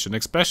situation,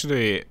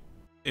 especially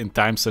in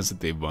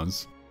time-sensitive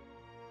ones.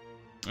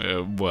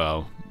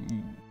 Well...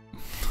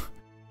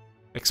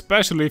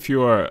 especially if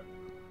you are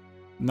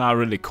not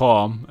really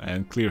calm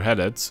and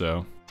clear-headed,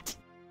 so...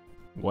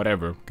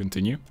 Whatever,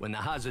 continue. When the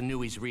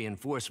Hazanui's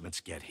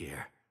reinforcements get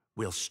here,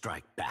 we'll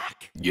strike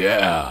back.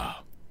 Yeah!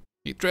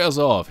 He trails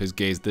off, his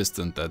gaze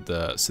distant at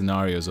the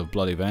scenarios of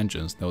bloody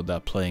vengeance, no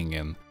doubt playing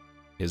in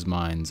his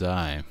mind's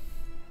eye.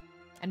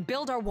 And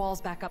build our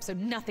walls back up so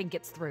nothing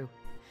gets through.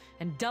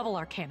 And double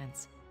our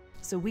cannons,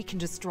 so we can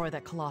destroy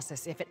that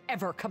Colossus if it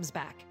ever comes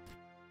back.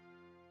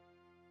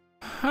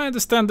 I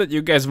understand that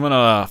you guys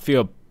wanna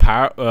feel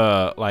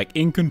like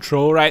in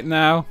control right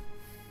now.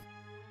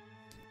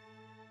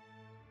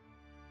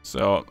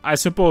 So I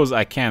suppose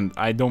I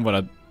don't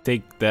wanna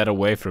take that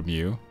away from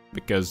you,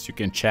 because you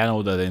can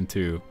channel that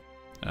into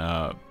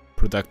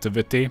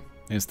productivity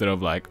instead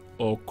of like,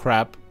 oh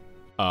crap,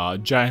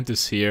 Giant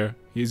is here,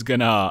 he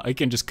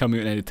can just come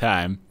in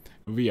anytime.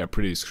 We are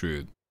pretty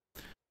screwed.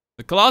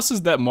 The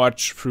Colossus that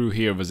marched through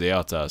here was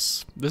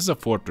Eotas. This is a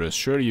fortress,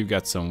 sure you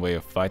got some way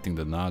of fighting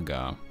the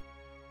Naga.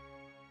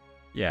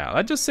 Yeah,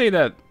 let's just say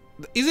that,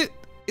 is it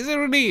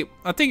really,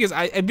 the thing is,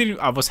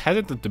 I was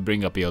hesitant to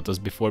bring up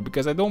Eotas before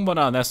because I don't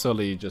wanna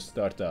necessarily just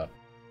start a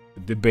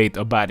debate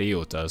about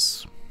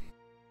Eotas.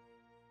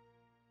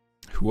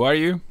 Who are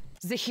you?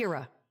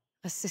 Zahira,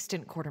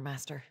 assistant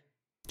quartermaster.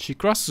 She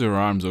crosses her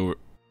arms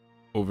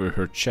over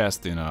her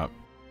chest in a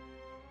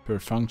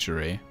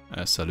perfunctory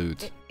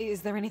salute.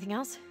 Is there anything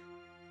else?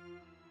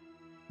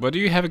 What do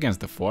you have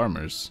against the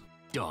farmers?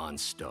 Dawn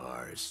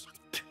stars.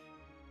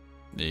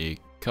 He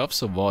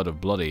cuffs a wad of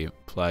bloody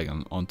plague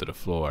onto the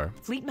floor.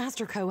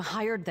 Fleetmaster Co.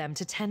 hired them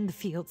to tend the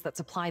fields that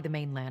supply the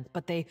mainland,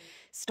 but they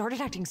started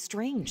acting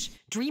strange,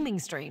 dreaming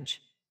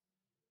strange.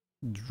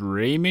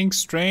 Dreaming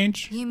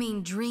strange? You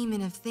mean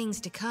dreaming of things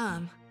to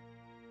come?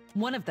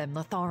 One of them,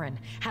 Latharan,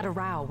 had a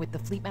row with the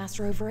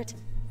Fleetmaster over it.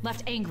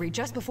 Left angry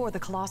just before the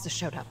Colossus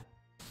showed up.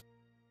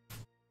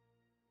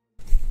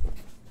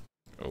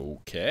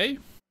 Okay.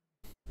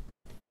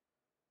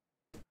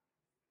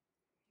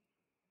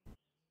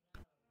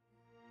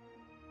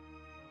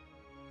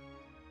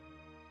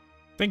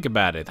 Think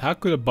about it. How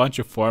could a bunch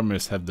of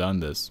farmers have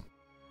done this?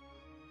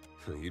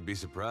 You'd be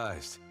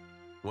surprised.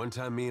 One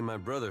time me and my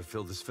brother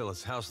filled this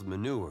fella's house with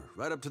manure,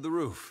 right up to the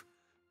roof.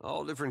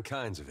 All different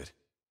kinds of it.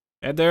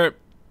 And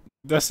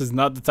this is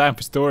not the time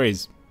for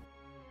stories.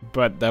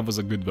 But that was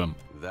a good one.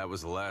 That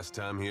was the last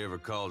time he ever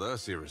called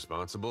us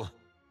irresponsible.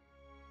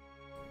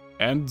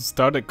 And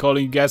started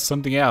calling you guys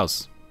something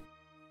else.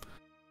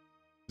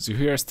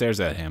 Zuhira stares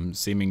at him,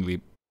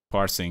 seemingly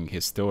parsing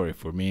his story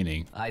for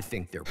meaning. I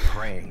think their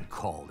praying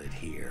called it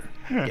here,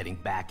 getting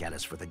back at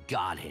us for the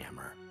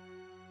Godhammer.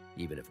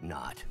 Even if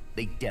not,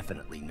 they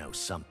definitely know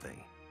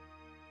something.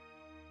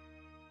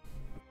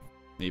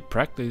 He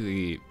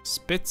practically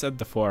spits at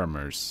the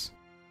farmers.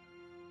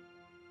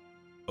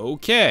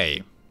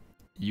 Okay,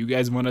 you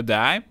guys wanna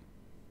die?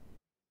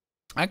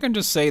 I can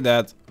just say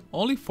that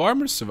only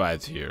farmers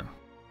survived here.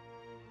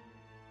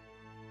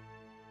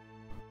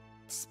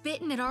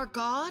 Spitting at our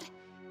god?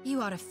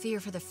 You ought to fear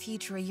for the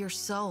future of your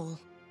soul.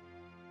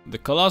 The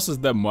Colossus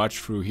that marched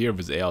through here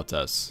was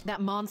Aeltas. That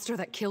monster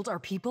that killed our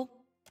people?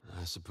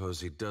 I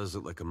suppose he does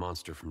look like a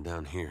monster from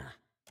down here.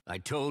 I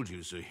told you,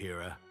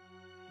 Zuhira.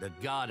 The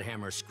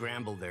Godhammer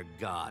scrambled their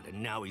god,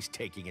 and now he's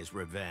taking his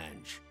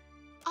revenge.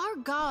 Our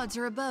gods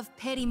are above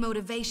petty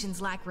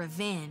motivations like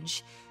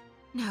revenge.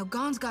 No,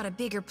 Gon's got a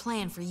bigger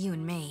plan for you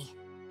and me.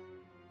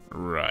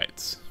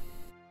 Right.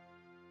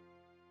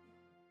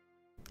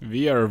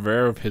 We are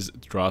aware of his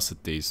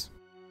atrocities.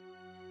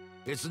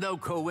 It's no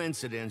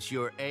coincidence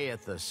your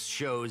Aethys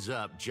shows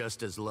up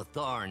just as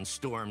Latharn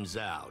storms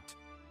out.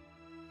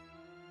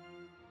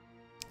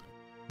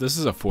 This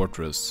is a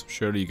fortress.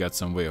 Surely you got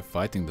some way of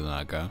fighting the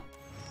Naga.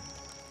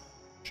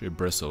 She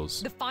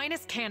bristles. The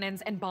finest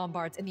cannons and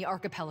bombards in the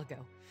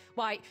archipelago.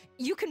 Why,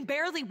 you can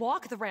barely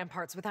walk the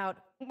ramparts without...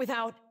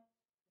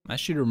 As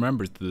she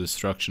remembers the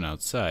destruction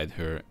outside,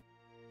 her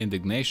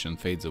indignation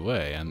fades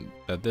away, and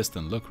that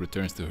distant look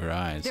returns to her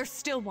eyes. There's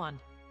still one.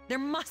 There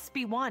must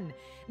be one.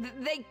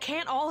 They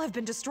can't all have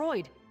been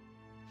destroyed.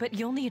 But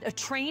you'll need a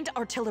trained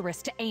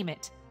artillerist to aim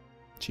it.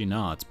 She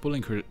nods,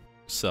 pulling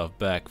herself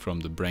back from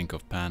the brink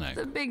of panic.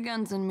 The big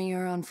guns and me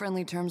are on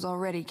friendly terms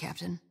already,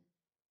 Captain.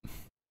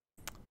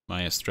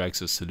 Maya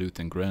strikes a salute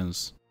and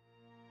grins.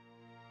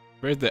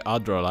 Where's the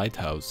Adra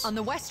lighthouse? On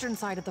the western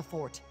side of the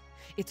fort.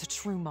 It's a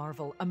true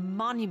marvel, a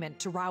monument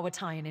to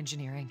Rawatayan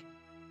engineering.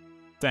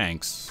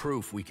 Thanks.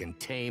 Proof we can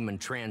tame and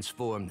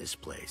transform this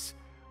place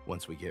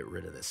once we get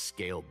rid of the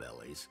scale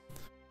bellies.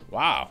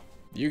 Wow,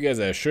 you guys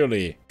are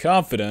surely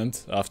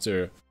confident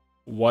after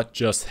what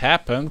just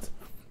happened,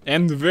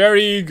 and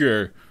very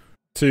eager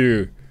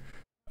to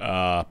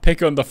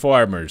pick on the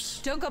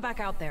farmers. Don't go back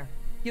out there.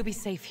 You'll be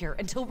safe here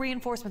until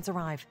reinforcements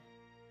arrive.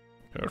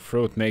 Her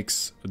throat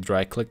makes a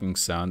dry clicking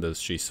sound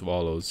as she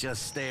swallows.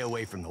 Just stay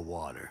away from the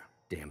water.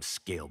 Damn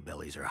scale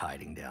bellies are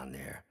hiding down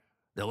there.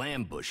 They'll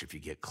ambush if you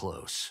get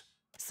close.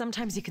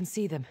 Sometimes you can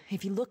see them,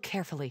 if you look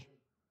carefully.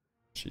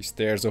 She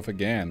stares off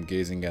again,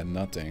 gazing at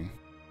nothing.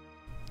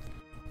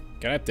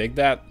 Can I take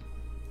that?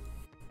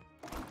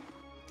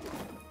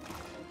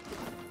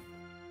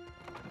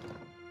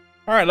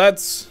 Alright,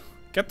 let's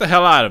get the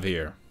hell out of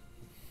here.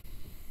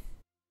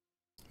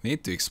 We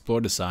need to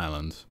explore this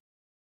island.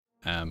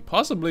 And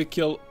possibly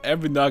kill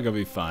every Naga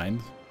we find.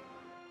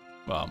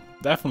 Well,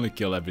 definitely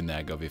kill every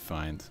Naga we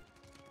find.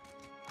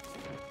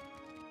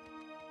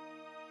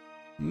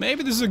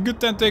 Maybe this is a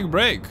good time to take a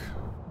break.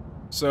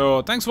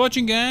 So, thanks for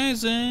watching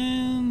guys,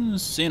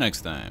 and see you next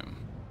time.